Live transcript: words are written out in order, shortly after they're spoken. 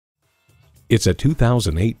It's a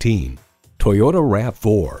 2018 Toyota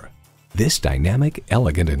RAV4. This dynamic,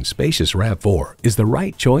 elegant, and spacious RAV4 is the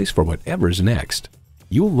right choice for whatever's next.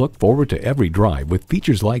 You'll look forward to every drive with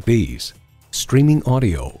features like these: streaming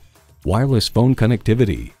audio, wireless phone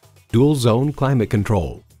connectivity, dual zone climate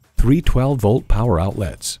control, 3 12-volt power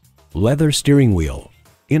outlets, leather steering wheel,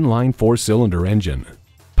 inline 4-cylinder engine,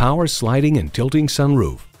 power sliding and tilting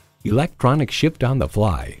sunroof, electronic shift on the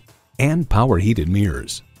fly, and power heated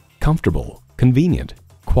mirrors. Comfortable, convenient,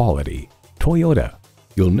 quality. Toyota.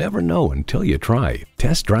 You'll never know until you try.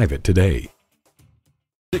 Test drive it today.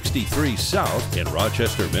 63 South in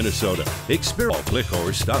Rochester, Minnesota. Experience, click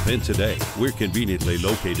or stop in today. We're conveniently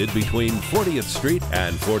located between 40th Street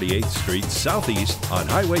and 48th Street Southeast on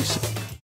Highway 6.